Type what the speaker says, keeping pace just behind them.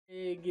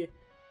big,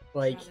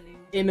 like,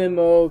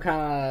 MMO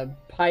kind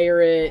of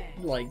pirate,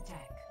 like,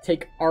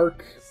 take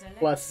Arc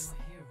plus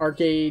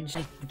Arcade.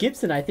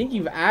 Gibson, I think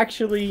you've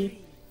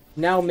actually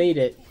now made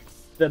it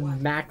the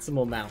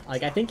maximal amount.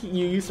 Like, I think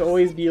you used to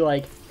always be,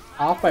 like,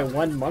 off by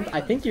 1 month.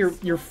 I think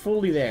you're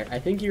fully there. I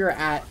think you're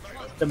at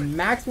the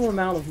maximum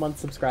amount of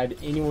months subscribed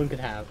anyone could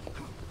have.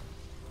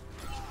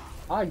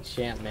 Odd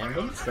champ, man.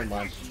 Thank you so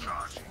much.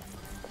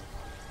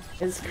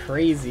 It's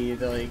crazy,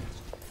 like...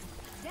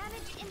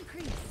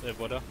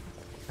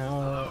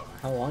 How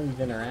long you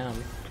been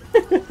around?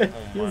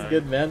 Feels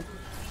good, man.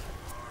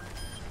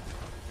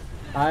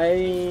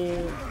 I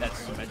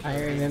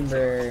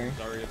remember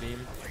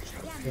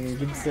when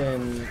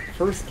Gibson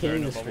first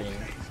came to stream,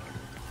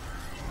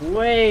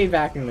 way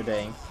back in the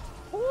day.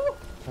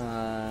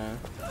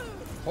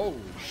 Oh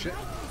shit!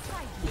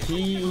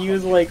 He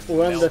was like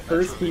one of the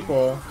first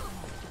people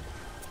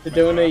to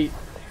donate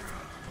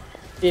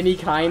any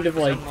kind of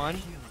like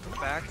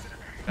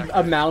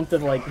amount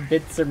of like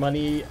bits or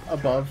money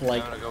above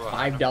like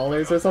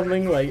 $5 or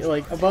something,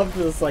 like above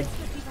this like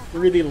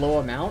really low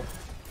amount.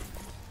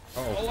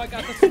 Oh, I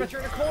got the switcher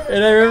in the corner.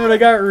 And I remember I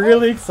got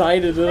really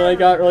excited and I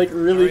got like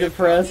really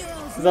depressed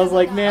because I was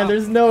like, man,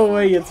 there's no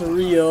way it's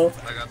real.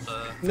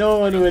 No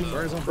one would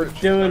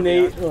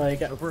donate like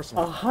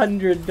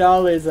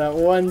 $100 at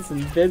once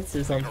in bits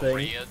or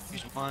something.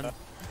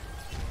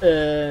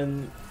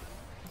 And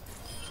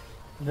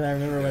then I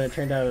remember when it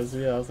turned out it was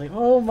real, I was like,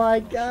 oh my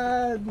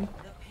god!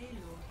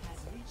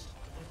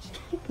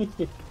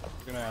 You're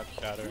gonna have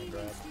shatter and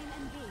grab.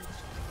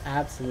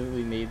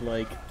 Absolutely made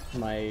like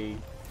my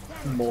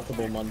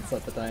multiple months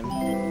at the time.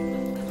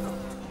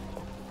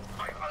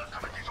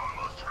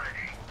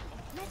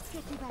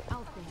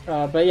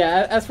 But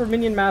yeah, as for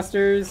Minion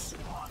Masters,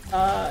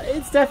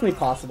 it's definitely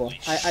possible.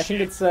 I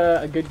think it's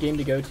a good game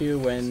to go to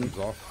when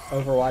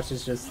Overwatch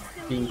is just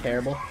being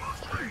terrible,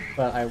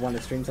 but I want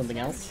to stream something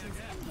else.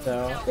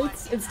 So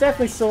it's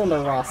definitely still in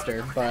the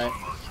roster, but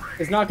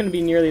it's not going to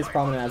be nearly as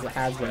prominent as it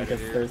has been because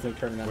there's no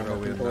tournament I'm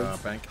looking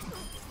towards.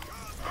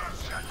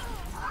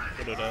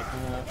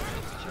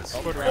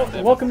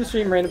 Welcome to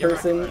stream, random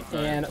person,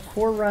 and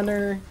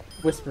Forerunner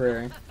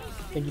Whisperer.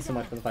 Thank you so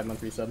much for the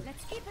 5-month resub.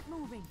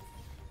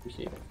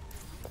 Appreciate it.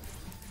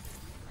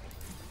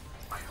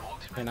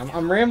 And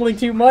I'm rambling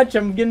too much.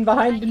 I'm getting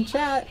behind in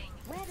chat.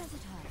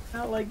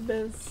 Not like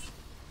this.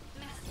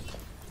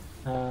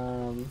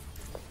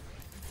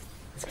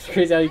 It's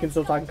crazy how you can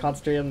still talk and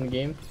concentrate on the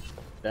game.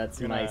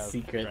 That's my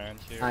secret.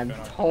 I'm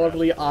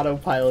totally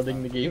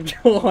autopiloting the game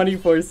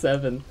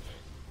 24/7.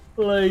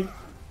 Like,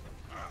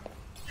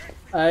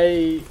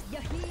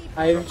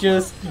 I've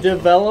just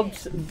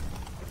developed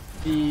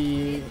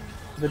the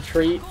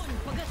trait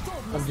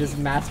of just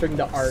mastering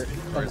the art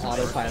of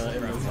autopilot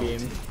in this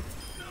game.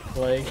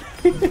 Like,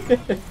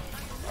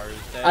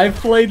 I've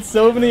played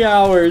so many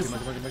hours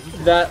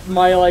that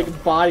my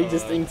like body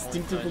just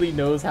instinctively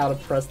knows how to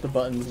press the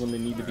buttons when they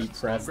need to be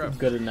pressed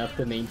good enough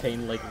to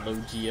maintain like low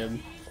GM.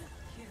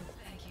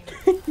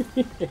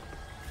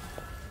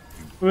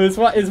 It's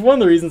one of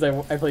the reasons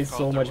I play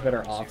so much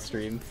better off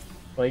stream.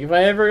 Like if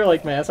I ever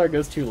like my SR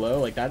goes too low,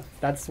 like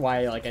that's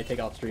why like I take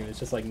off stream. It's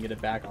just so I can get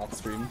it back off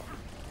stream.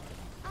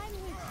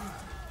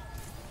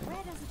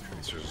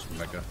 There's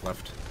Mega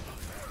left.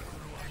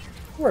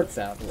 Works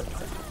out.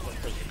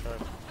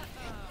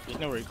 There's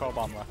no recall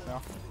bomb left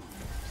now.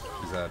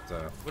 Is that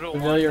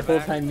Vale, your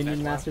full-time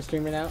Minion Master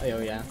streamer now? Oh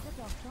yeah.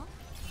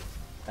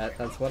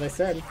 That's what I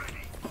said.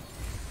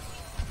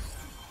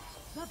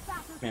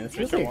 Man, this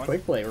feels like a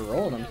quick play. We're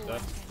rolling them.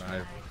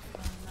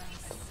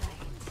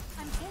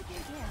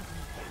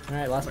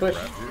 Alright, last push.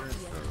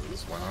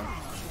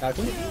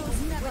 Falcon.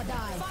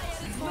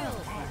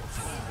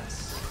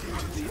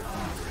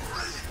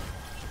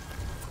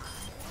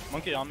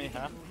 Monkey on me,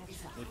 huh?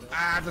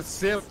 Ah,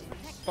 that's it!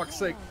 Fuck's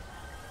sake.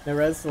 No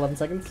res, 11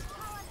 seconds.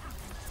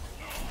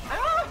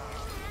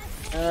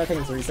 I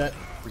think it's a reset.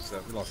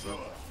 Reset, we lost it.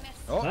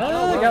 Oh,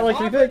 I got like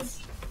 3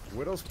 picks.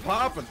 Widow's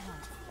popping.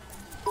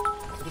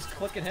 Just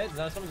clicking heads,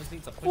 now someone just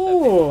needs to push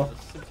Ooh.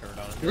 that turn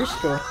on. You're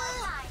sure.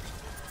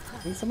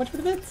 Thanks so much for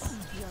the bits.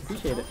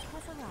 Appreciate it.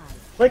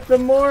 Click the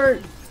more.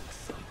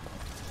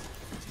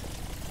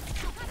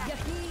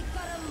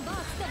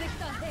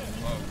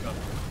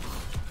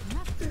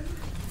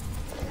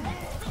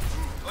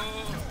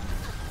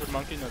 Good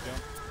monkey, no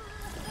jump.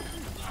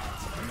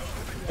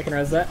 I can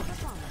res that.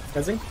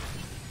 Resing.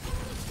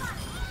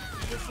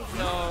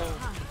 No.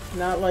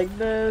 Not like Do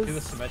the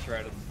this. Symmetra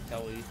out of the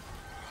telly.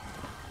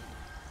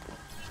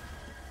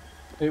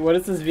 Wait, what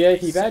is this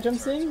VIP badge I'm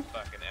seeing?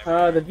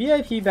 The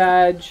VIP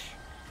badge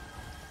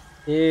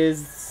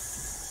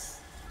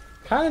is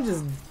kind of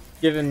just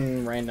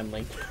given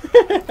randomly.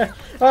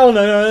 Oh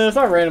no, it's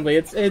not randomly.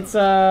 It's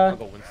I'll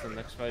go Winston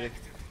next fight.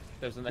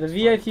 There's the next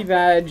the VIP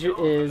badge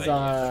is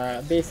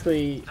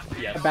basically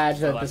a badge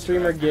that the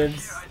streamer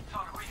gives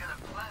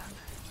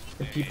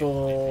to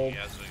people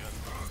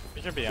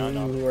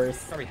who are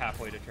probably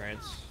halfway to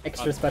trance.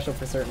 extra special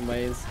for certain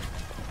ways.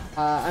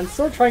 I'm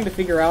still trying to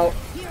figure out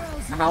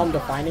how I'm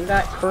defining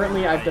that.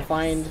 Currently, I've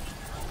defined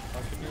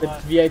the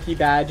VIP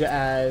badge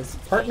as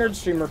partnered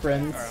streamer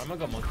friends Alright, I'm gonna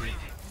go monkey.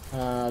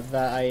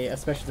 that I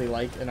especially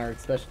like and are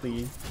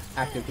especially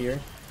active here.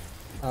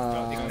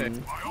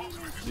 And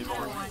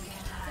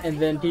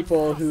then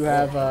people who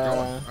have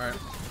Alright.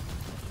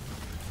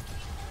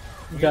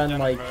 done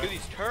like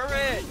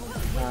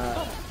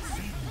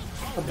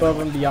above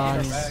and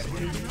beyond.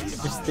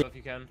 Just So if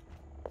you can.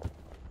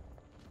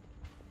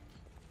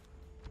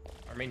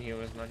 Our main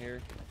healer's not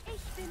here.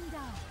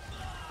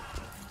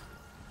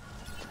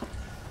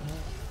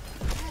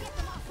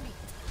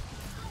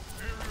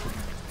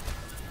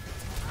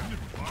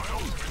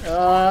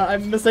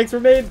 Mistakes were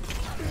made.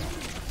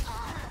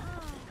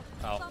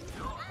 Oh.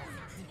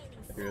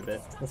 Agree with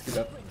it. Let's keep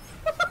up.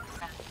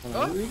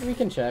 We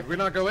can check. Did we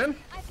not go in?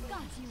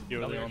 You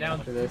were No, we the were only down.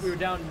 one. for this. We were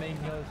down main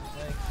healer's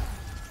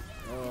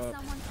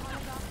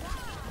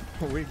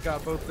thing. We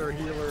got both their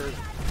healers.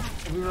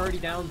 We were already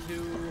down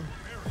to.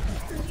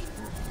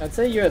 I'd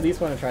say you at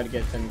least want to try to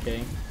get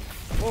 10k.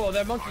 Whoa,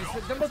 that monkey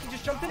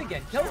just jumped in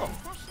again. Kill him.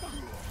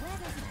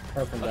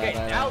 Apart from Okay,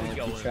 that, now I we don't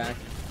go keep in. track.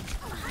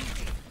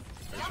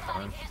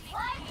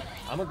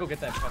 I'm gonna go get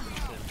that fucking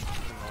sim. It's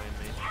annoying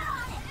me.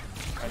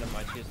 Alright, never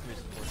mind. She has 3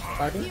 support.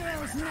 Talking?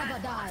 Heroes never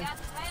die.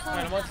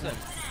 Alright, I'm on sim.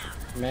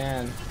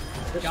 Man,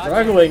 they're God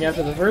struggling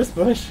after the first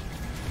push.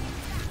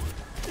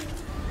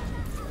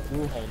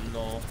 Oh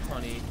no,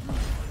 honey.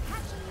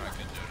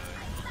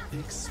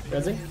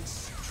 Resi?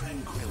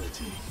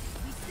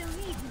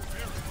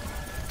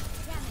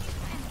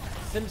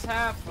 Sim's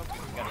half. Oh,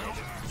 we got it.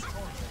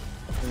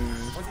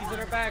 Monkey's in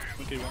her back.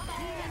 Okay, one.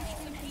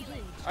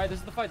 Alright, this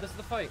is the fight. This is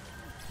the fight.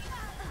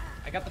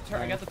 I got the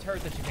turret. I got the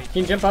turret that you made.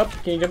 Can you jump up?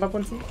 Can you jump up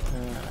one seat?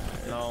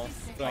 No.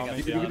 Down, I got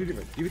maybe Diva, on. diva,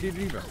 diva, diva, diva,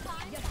 diva.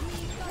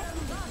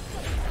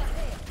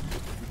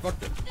 You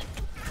fucked it.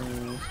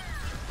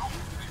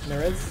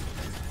 There is.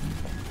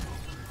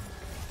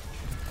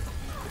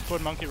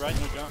 Put monkey right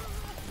in the jump.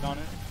 On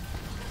it.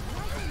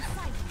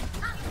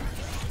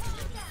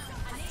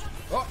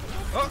 Oh!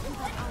 Oh!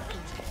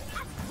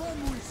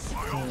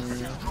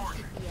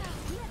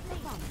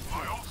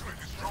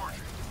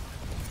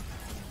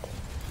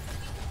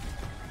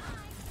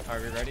 Are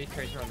we ready?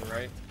 Tracer on the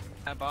right.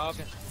 Hi, Bob.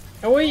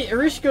 Oh wait,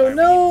 Arishko,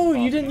 no!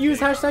 You didn't use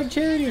hashtag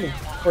charity!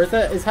 Or is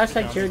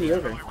hashtag charity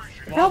over?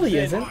 It probably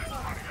isn't.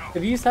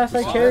 If you use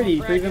hashtag charity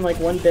for even like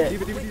one bit,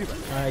 Diva, diva,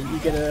 diva. you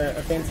get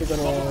a fancy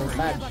little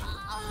badge.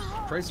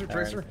 Tracer,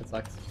 tracer. Alright, that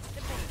sucks.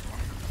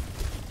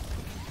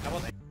 How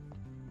about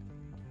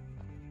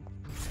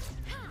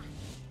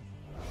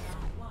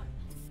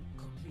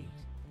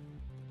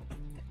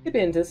Hey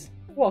Bantus,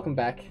 welcome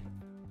back.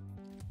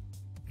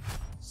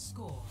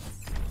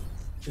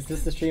 Is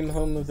this the stream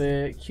home of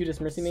the cutest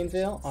Mercy mains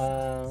Vale?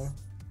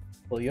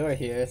 Well you're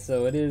here,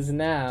 so it is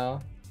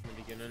now. in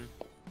the beginning?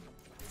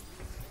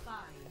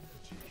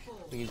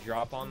 We can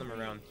drop on them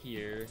around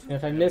here. And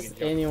if I and we missed can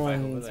jump right over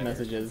anyone's there.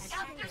 messages,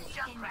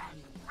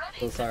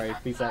 so sorry,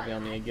 please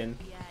at me again.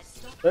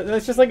 But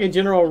that's just like a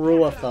general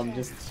rule of thumb,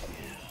 just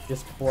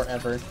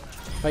forever.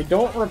 If I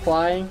don't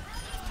reply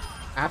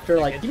after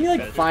like, give me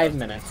like 5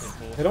 minutes.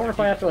 If I don't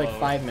reply after like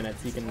 5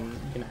 minutes, you can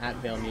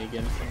at-veil me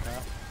again.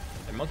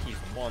 And monkey's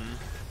 1.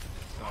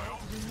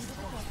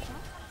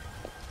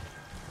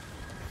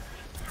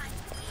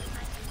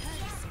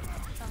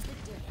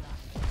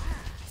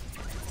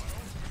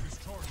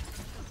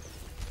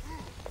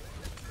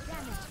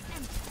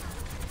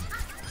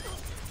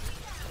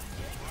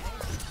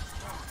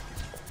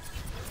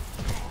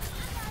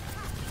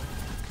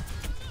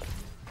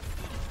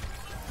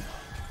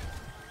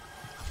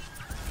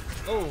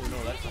 Oh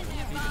no, that's not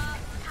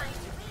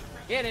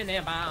what Get in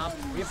there, Bob.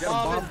 We're Get him,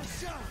 bobbing. Bob.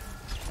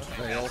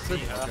 They all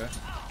sit. Okay.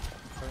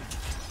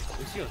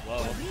 This shield's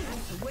low.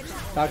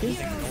 Talkie?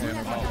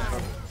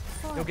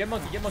 Yo, get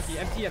monkey,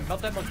 MTM,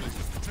 melt that monkey.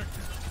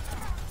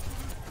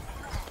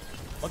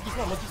 Monkey's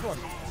 1, monkey's 1.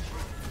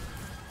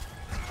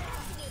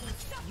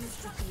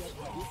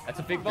 That's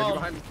a big Get you bomb.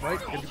 behind, right?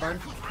 Get you behind.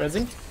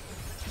 Resi?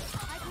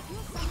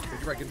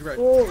 Get you right, get you right.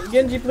 Oh,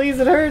 Genji, please,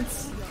 it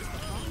hurts!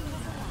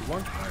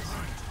 One.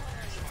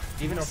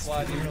 Demon or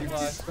fly, demon or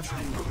fly.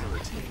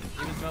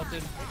 Demon's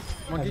melted.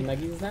 Have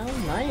nuggies now?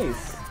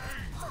 Nice!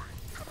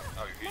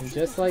 And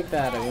just like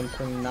that, I went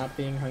from not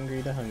being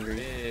hungry to hungry.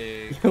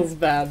 Big. Feels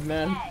bad,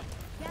 man.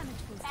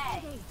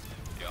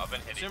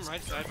 Sim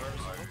right side.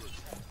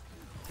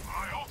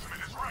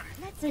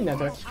 Hey,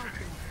 Nether.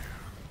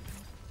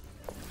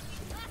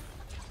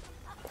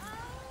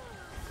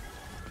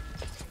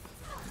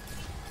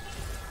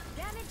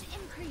 Damage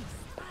increase.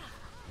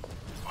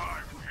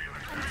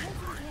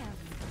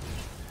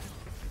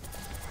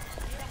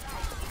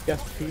 Got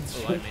food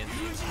Oh, I shit. mean.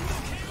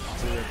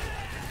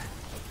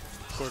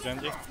 Poor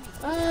Genji.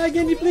 Ah,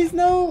 Genji, please,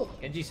 no!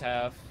 Genji's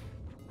half.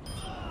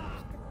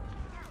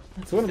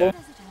 It's winnable.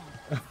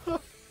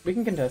 We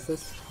can contest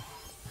this.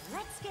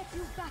 Let's get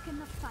you back in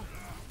the fight.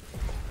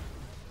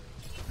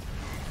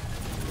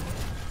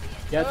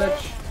 Yeah,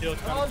 touch. Heal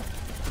Come.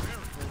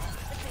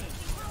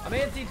 I'm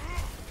anti.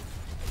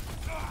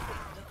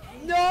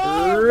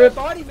 No! Rip.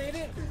 My body made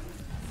it!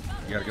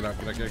 You gotta get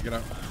out, get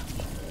out.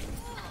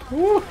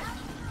 Woo!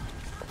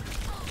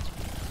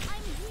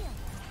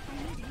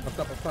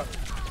 Up top, up top.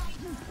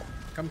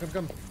 Come, come,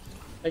 come.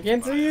 I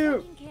can't see you.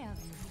 Taking care of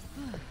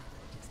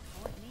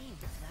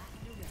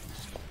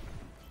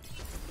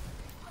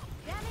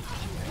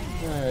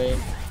you. Alright.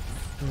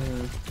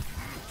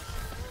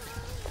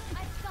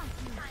 I've got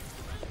you.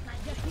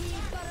 Yaki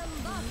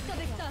Barambasta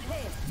Victor.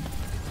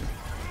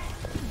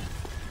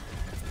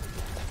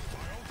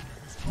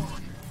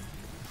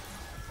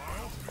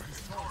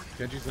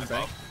 Genji's in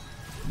bank.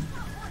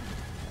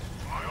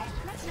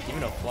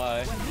 Even a fly.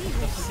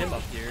 Let's him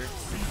up here.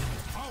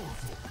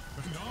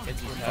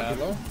 It's Monkey tab.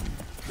 low.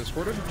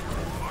 Discorded.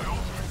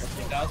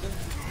 15,000.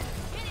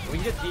 We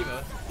can get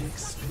Diva.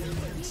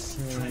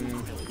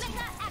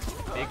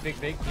 Big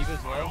Diva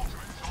as well.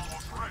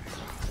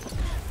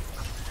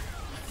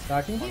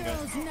 Talking?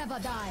 Heroes never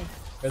die.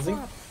 Busy?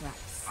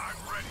 Fraps.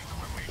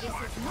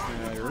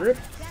 Rip.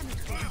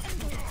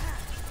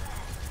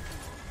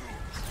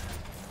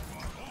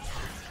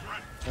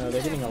 Oh,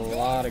 they're getting a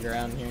lot of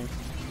ground here.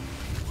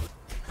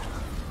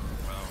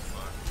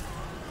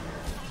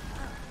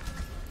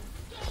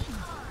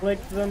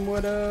 Flick them,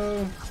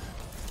 Widow.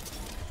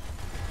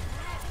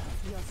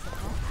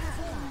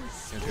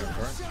 Genji on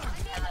front.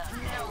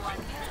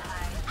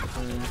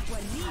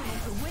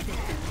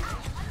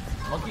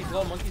 Monkey's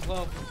low, monkey's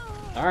low.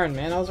 Darn,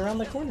 man, I was around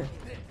the corner.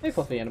 Hey,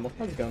 fluffy animal,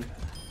 how's it going?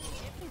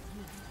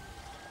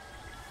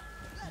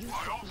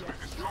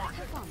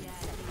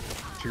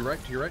 To your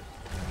right, to your right.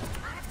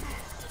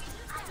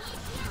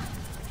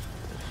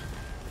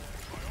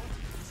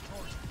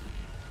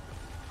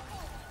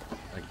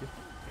 Thank you.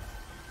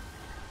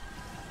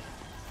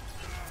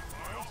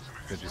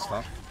 Genji's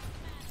top.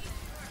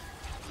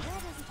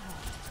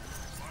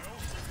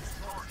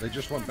 They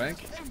just won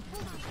bank.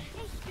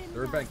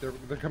 They're in bank.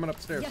 They're coming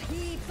upstairs.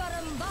 Yaki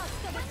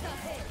Barambasta Victor.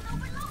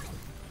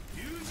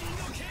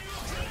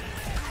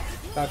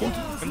 Talking?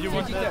 When you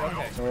want Yeah, that?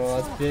 okay.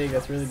 Oh, that's big,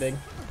 that's really big.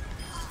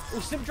 Oh,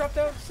 Sim dropped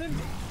out. Sim.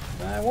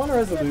 I want to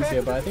res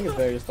Lucia, but I think it's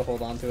better just to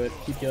hold on to it.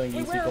 Keep healing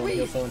these Wait, where people are and we?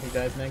 heal someone who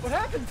dies next. What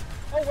happened?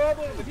 Oh, we're all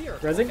the way over here.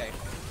 Resing? Okay.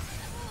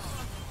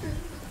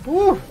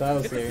 Woo! That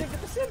was Get the scary. Sim,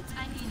 get the Sim.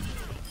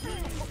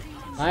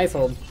 Nice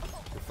hold.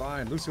 You're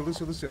fine. Lucio. Can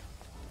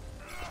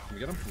we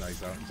get him? No,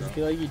 he's out. He's I out.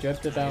 feel like you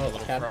joked about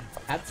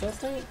cats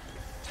last night?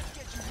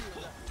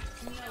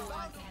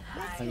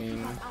 I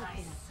mean...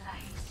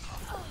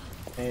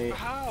 Hey,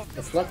 I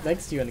slept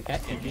next to you in a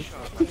cat cage.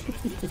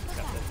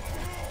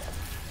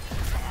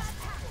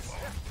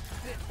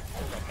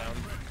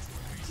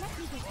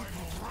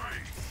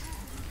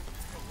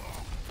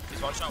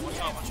 Watch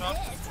out.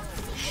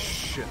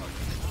 Shit.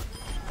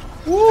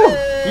 Woo!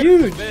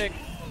 Huge! Big.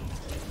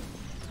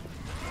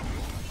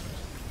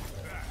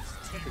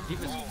 Keep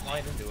this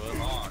flying into it.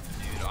 Oh,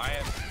 dude, I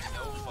have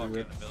no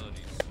fucking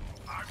abilities.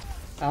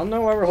 I don't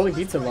know why we're holding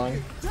pizza long.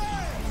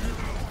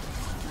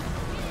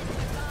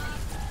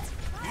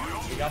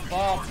 We got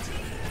Bob.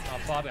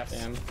 Bob got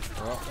Damn. Get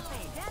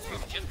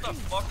the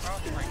fuck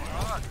out of my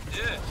god,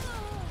 dude.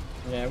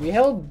 Yeah, we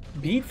held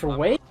beat for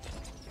way.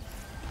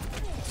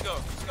 Let's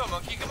go,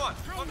 monkey, come on.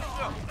 Monkey,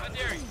 go. I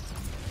dare you.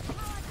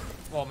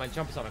 Well, my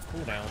jump is on a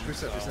cooldown.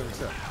 Reset.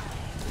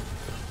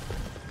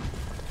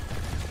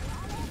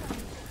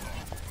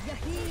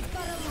 Yaki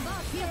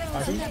Barambasta.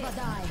 Heroes never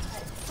die.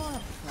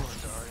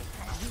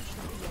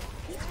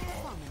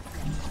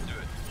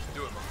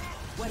 Do it,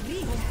 monkey.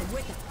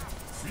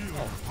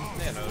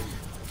 Nanos.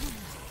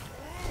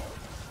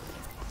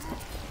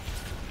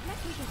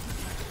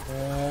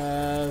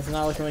 It's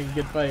not looking like a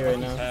good fight right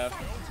now.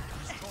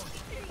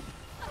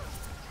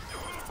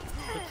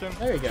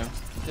 There we go.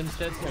 Sim's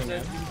dead. You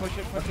can push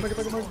it.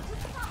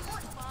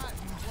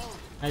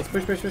 Nice,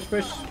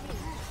 push.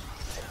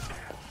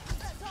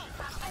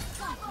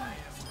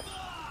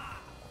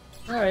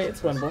 Alright,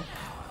 it's winnable.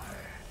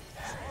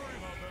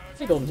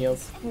 Hey, Golden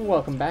Heels.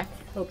 Welcome back.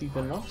 Hope you've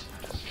been well.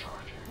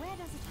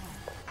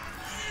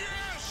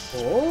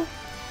 Oh?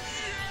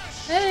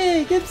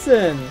 Hey,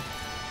 Gibson!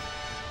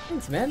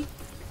 Thanks, man.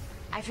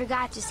 I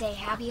forgot to say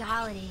happy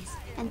holidays,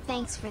 and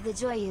thanks for the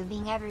joy of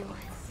being everyone.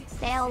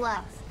 Stay all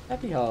love.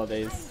 Happy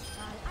holidays.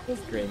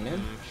 That's great,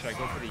 man. Should I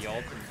go for the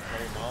ult and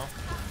throw him off?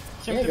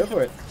 Yeah, go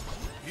for it.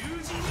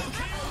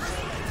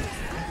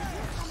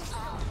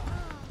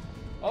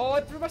 Oh,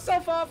 I threw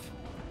myself off!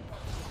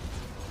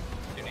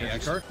 Genji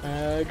cart.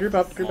 Group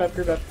up. Group up.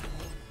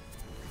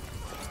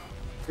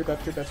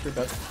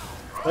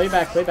 Play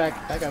back.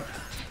 Back up.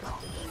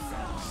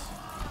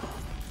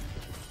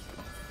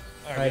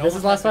 Alright, this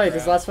is last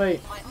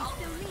fight.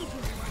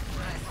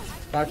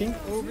 Talking?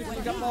 Oh, we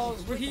got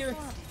balls. We're here.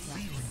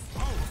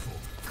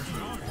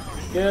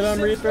 Get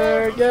him,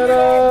 Reaper! Get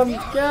him!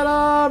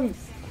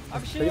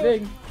 I'm Pretty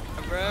big.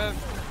 Rev.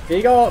 Here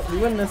you go. You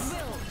win this.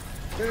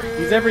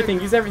 Use everything.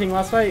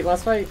 Last fight.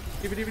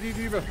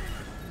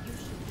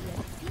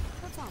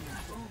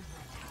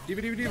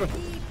 Diva.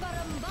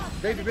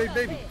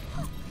 Baby.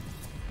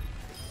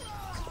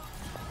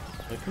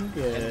 Looking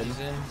good. He's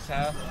in. He's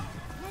half.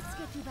 Let's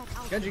get you back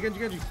out. Genji.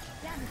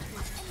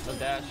 No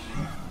dash.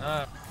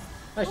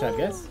 Nice job,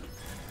 guys.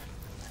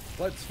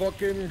 Let's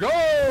fucking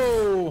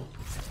go!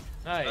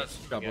 Nice.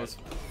 God bless.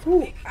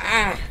 Ooh,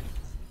 ah!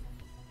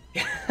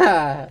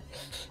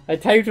 I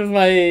typed with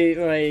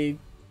my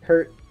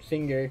hurt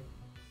finger.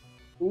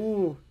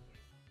 Ooh.